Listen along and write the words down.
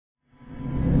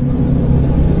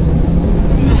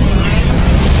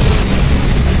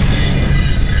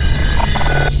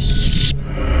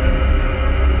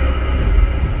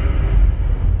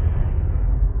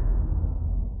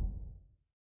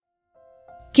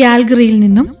കാൽഗറിയിൽ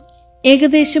നിന്നും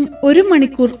ഏകദേശം 1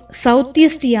 മണിക്കൂർ സൗത്ത്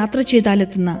ഈസ്റ്റ് യാത്ര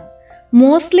ചെയ്താലെത്തുന്ന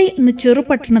മോസ്ലെയ് എന്ന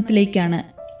ചെറുപട്ടണത്തിലേക്കാണ്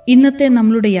ഇന്നത്തെ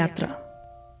നമ്മളുടെ യാത്ര.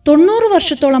 90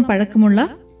 വർഷത്തോളം പഴക്കമുള്ള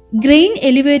ഗ്രെയിൻ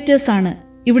എലിവേറ്റേഴ്സ് ആണ്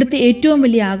ഇവിടുത്തെ ഏറ്റവും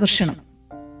വലിയ ആകർഷണം.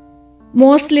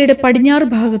 മോസ്ലെയുടെ പടിഞ്ഞാറ്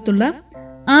ഭാഗത്തുള്ള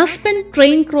ആസ്പെൻ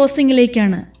ട്രെയിൻ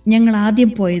ക്രോസിംഗിലേക്കാണ് ഞങ്ങൾ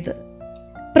ആദ്യം പോയത്.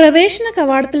 പ്രവേശന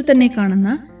കവാടത്തിൽ തന്നെ കാണുന്ന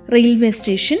railway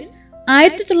station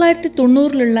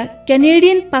 1990-ലുള്ള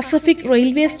Canadian Pacific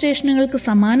railway സ്റ്റേഷനുകൾക്ക്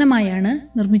സമാനമായാണ്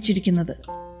നിർമ്മിച്ചിരിക്കുന്നത്.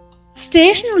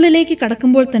 സ്റ്റേഷനുള്ളിലേക്ക്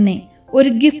കടക്കുമ്പോൾ തന്നെ ഒരു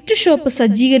ഗിഫ്റ്റ് ഷോപ്പ്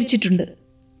സജ്ജീകരിച്ചിട്ടുണ്ട്.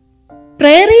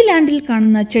 പ്രയറി ലാൻഡിൽ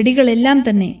കാണുന്ന ചെടികളെല്ലാം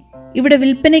തന്നെ ഇവിടെ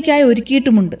വിൽപ്പനയ്ക്കായി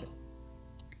ഒരുക്കിയിട്ടുമുണ്ട്.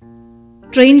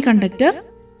 ട്രെയിൻ കണ്ടക്ടർ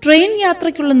ട്രെയിൻ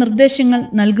യാത്രയ്ക്കുള്ള നിർദ്ദേശങ്ങൾ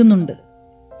നൽകുന്നുണ്ട്.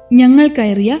 ഞങ്ങൾ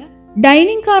കയറിയ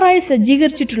ഡൈനിങ് കാറായി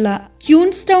സജ്ജീകരിച്ചിട്ടുള്ള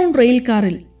ക്യൂൻസ്റ്റൗൺ റെയിൽ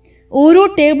കാറിൽ ഓരോ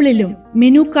ടേബിളിലും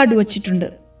മെനു കാർഡ് വച്ചിട്ടുണ്ട്.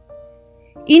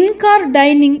 ഇൻ കാർ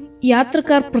ഡൈനിങ്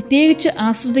യാത്രക്കാർ പ്രത്യേകിച്ച്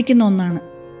ആസ്വദിക്കുന്ന ഒന്നാണ്.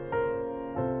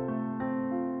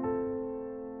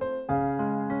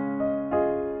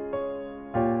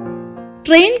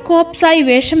 ട്രെയിൻ കോപ്സായി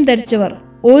വേഷം ധരിച്ചവർ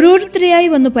ഓരോരുത്തരെയായി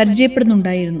വന്ന്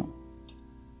പരിചയപ്പെടുന്നുണ്ടായിരുന്നു.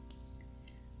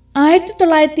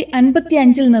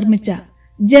 1955 നിർമ്മിച്ച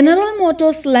general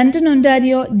Motors London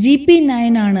Ontario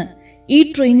GP9 ആണ് ഈ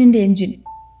ട്രെയിനിന്റെ എഞ്ചിൻ.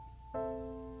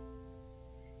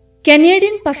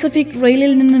 കനേഡിയൻ പസഫിക്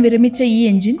റെയിലിൽ നിന്ന് വിരമിച്ച ഈ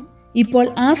എഞ്ചിൻ ഇപ്പോൾ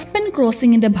ആസ്പെൻ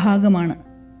ക്രോസിംഗിന്റെ ഭാഗമാണ്.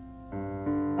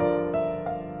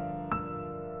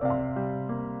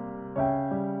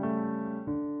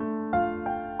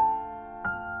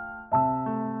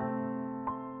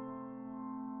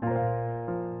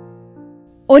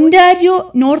 Ontario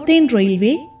northern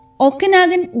railway,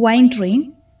 ഒക്കനാഗൻ wine train,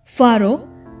 Pharaoh,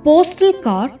 postal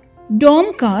car, dome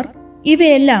car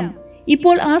ഇവയെല്ലാം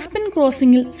ഇപ്പോൾ ആസ്പെൻ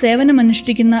ക്രോസിംഗിൽ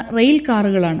സേവനമനുഷ്ഠിക്കുന്ന റെയിൽ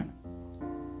കാറുകളാണ്.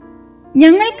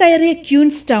 ഞങ്ങൾ കയറിയ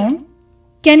ക്യൂൻസ്റ്റൗൺ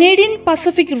കനേഡിയൻ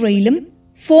പസഫിക് റെയിലും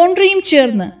ഫോൺട്രിയും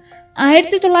ചേർന്ന്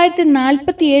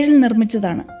 1947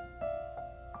 നിർമ്മിച്ചതാണ്.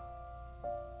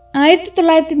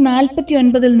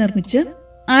 1949 നിർമ്മിച്ച്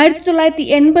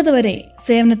 1980 വരെ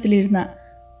സേവനത്തിലിരുന്ന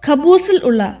ഖബൂസിൽ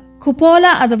ഉള്ള ഖുപോല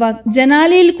അഥവാ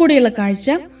ജനാലയിൽ കൂടെയുള്ള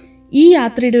കാഴ്ച ഈ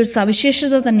യാത്രയുടെ ഒരു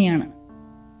സവിശേഷത തന്നെയാണ്.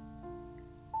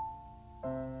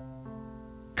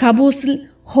 ഖബൂസിൽ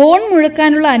ഹോൺ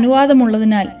മുഴക്കാനുള്ള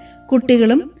അനുവാദമുള്ളതിനാൽ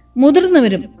കുട്ടികളും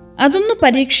മുതിർന്നവരും അതൊന്നും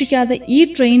പരീക്ഷിക്കാതെ ഈ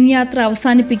ട്രെയിൻ യാത്ര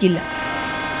അവസാനിപ്പിക്കില്ല.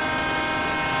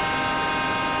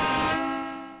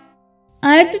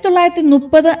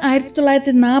 1930,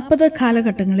 1940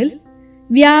 കാലഘട്ടങ്ങളിൽ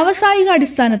വ്യാവസായിക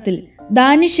അടിസ്ഥാനത്തിൽ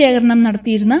ധാന്യശേഖരണം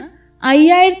നടത്തിയിരുന്ന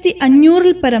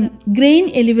 5500-ൽ പരം ഗ്രെയിൻ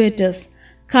എലിവേറ്റേഴ്സ്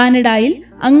കാനഡയിൽ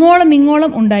അങ്ങോളം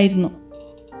ഇങ്ങോളം ഉണ്ടായിരുന്നു.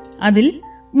 അതിൽ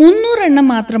 300 എണ്ണം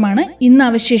മാത്രമാണ് ഇന്ന്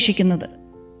അവശേഷിക്കുന്നത്.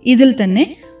 ഇതിൽ തന്നെ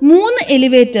 3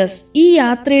 എലിവേറ്റേഴ്സ് ഈ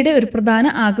യാത്രയുടെ ഒരു പ്രധാന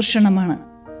ആകർഷണമാണ്.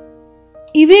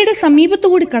 ഇവയുടെ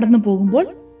സമീപത്തുകൂടി കടന്നു പോകുമ്പോൾ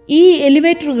ഈ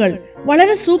എലിവേറ്ററുകൾ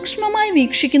വളരെ സൂക്ഷ്മമായി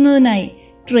വീക്ഷിക്കുന്നതിനായി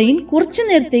ട്രെയിൻ കുറച്ചു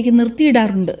നേരത്തേക്ക്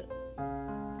നിർത്തിയിടാറുണ്ട്.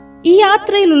 ഈ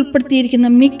യാത്രയിൽ ഉൾപ്പെടുത്തിയിരിക്കുന്ന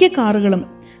മിക്ക കാറുകളും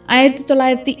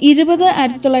 1920,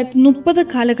 1930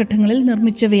 കാലഘട്ടങ്ങളിൽ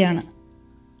നിർമ്മിച്ചവയാണ്.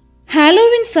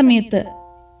 ഹാലോവിൻ സമയത്ത്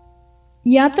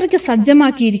യാത്രയ്ക്ക്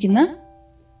സജ്ജമാക്കിയിരിക്കുന്ന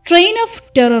ട്രെയിൻ ഓഫ്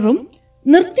ടെററും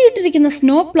നിർത്തിയിട്ടിരിക്കുന്ന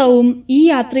സ്നോ പ്ലവും ഈ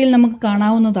യാത്രയിൽ നമുക്ക്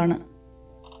കാണാവുന്നതാണ്.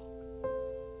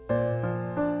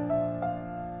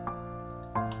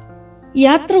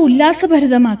 യാത്ര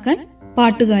ഉല്ലാസഭരിതമാക്കാൻ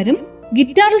പാട്ടുകാരും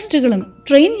ഗിറ്റാറിസ്റ്റുകളും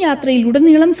ട്രെയിൻ യാത്രയിൽ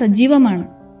ഉടനീളം സജീവമാണ്.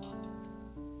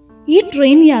 ഈ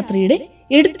ട്രെയിൻ യാത്രയുടെ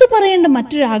എടുത്തു പറയേണ്ട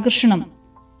മറ്റൊരു ആകർഷണം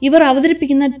ഇവർ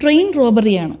അവതരിപ്പിക്കുന്ന ട്രെയിൻ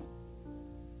റോബറിയാണ്.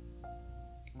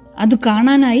 അത്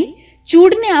കാണാനായി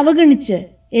ചൂടിനെ അവഗണിച്ച്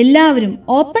എല്ലാവരും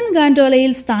ഓപ്പൺ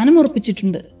ഗാൻഡോലയിൽ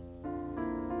സ്ഥാനമുറപ്പിച്ചിട്ടുണ്ട്.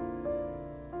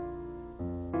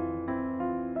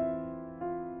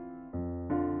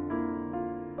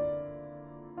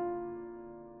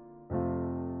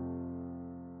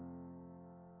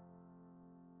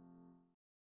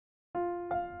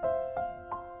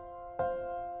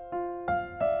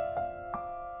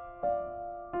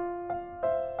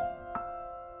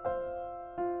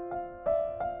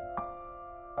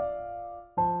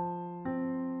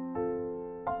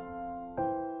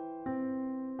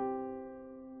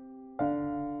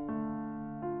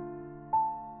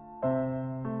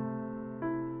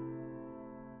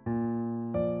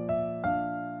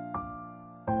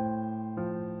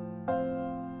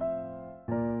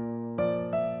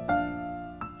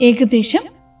 ഏകദേശം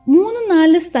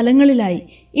 3-4 സ്ഥലങ്ങളിലായി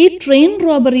ഈ ട്രെയിൻ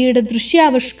റോബറിയുടെ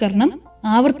ദൃശ്യാവിഷ്കരണം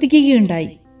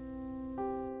ആവർത്തിക്കുകയുണ്ടായി.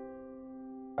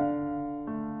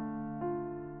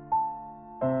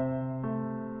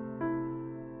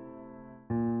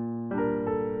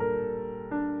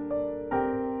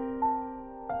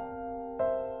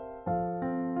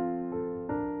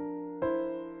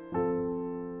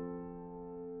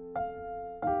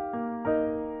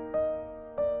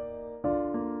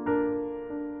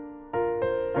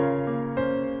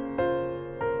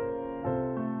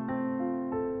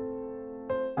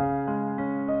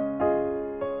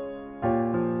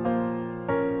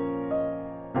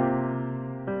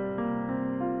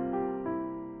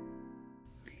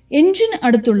 എഞ്ചിന്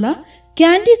അടുത്തുള്ള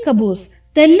ക്യാൻഡി കബൂസ്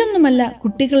തെല്ലൊന്നുമല്ല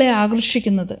കുട്ടികളെ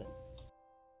ആകർഷിക്കുന്നത്.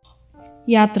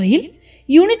 യാത്രയിൽ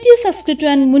യൂണിറ്റി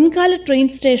സസ്ക്വറ്റുവാൻ മുൻകാല ട്രെയിൻ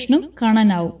സ്റ്റേഷനും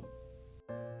കാണാനാവും.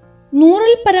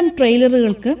 100-ൽ പരം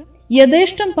ട്രെയിലറുകൾക്ക്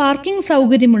യഥേഷ്ടം പാർക്കിംഗ്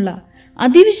സൗകര്യമുള്ള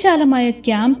അതിവിശാലമായ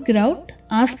ക്യാമ്പ് ഗ്രൗണ്ട്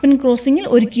ആസ്പെൻ ക്രോസിംഗിൽ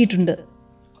ഒരുക്കിയിട്ടുണ്ട്.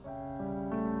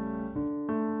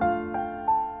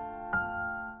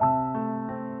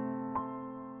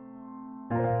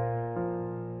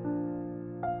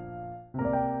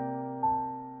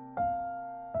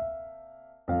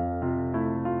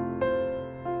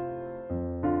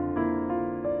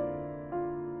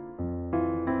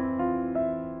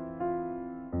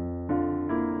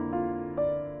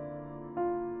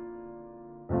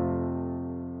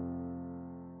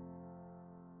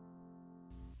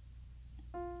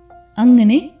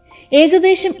 അങ്ങനെ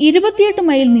ഏകദേശം 28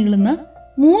 മൈൽ നീളുന്ന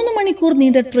 3 മണിക്കൂർ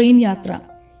നീണ്ട ട്രെയിൻ യാത്ര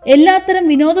എല്ലാത്തരം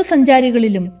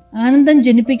വിനോദസഞ്ചാരികളിലും ആനന്ദം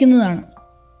ജനിപ്പിക്കുന്നതാണ്.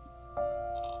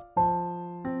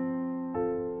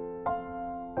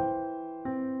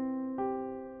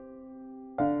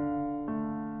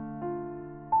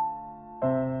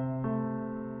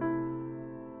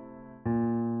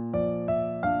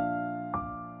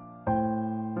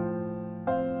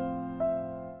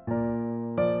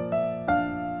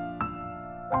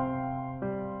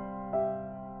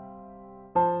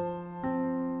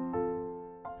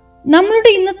 നമ്മളുടെ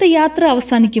ഇന്നത്തെ യാത്ര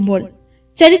അവസാനിക്കുമ്പോൾ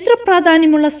ചരിത്ര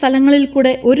പ്രാധാന്യമുള്ള സ്ഥലങ്ങളിൽ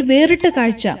കൂടെ ഒരു വേറിട്ട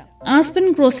കാഴ്ച ആസ്പെൻ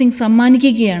ക്രോസിംഗ്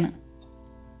സമ്മാനിക്കുകയാണ്.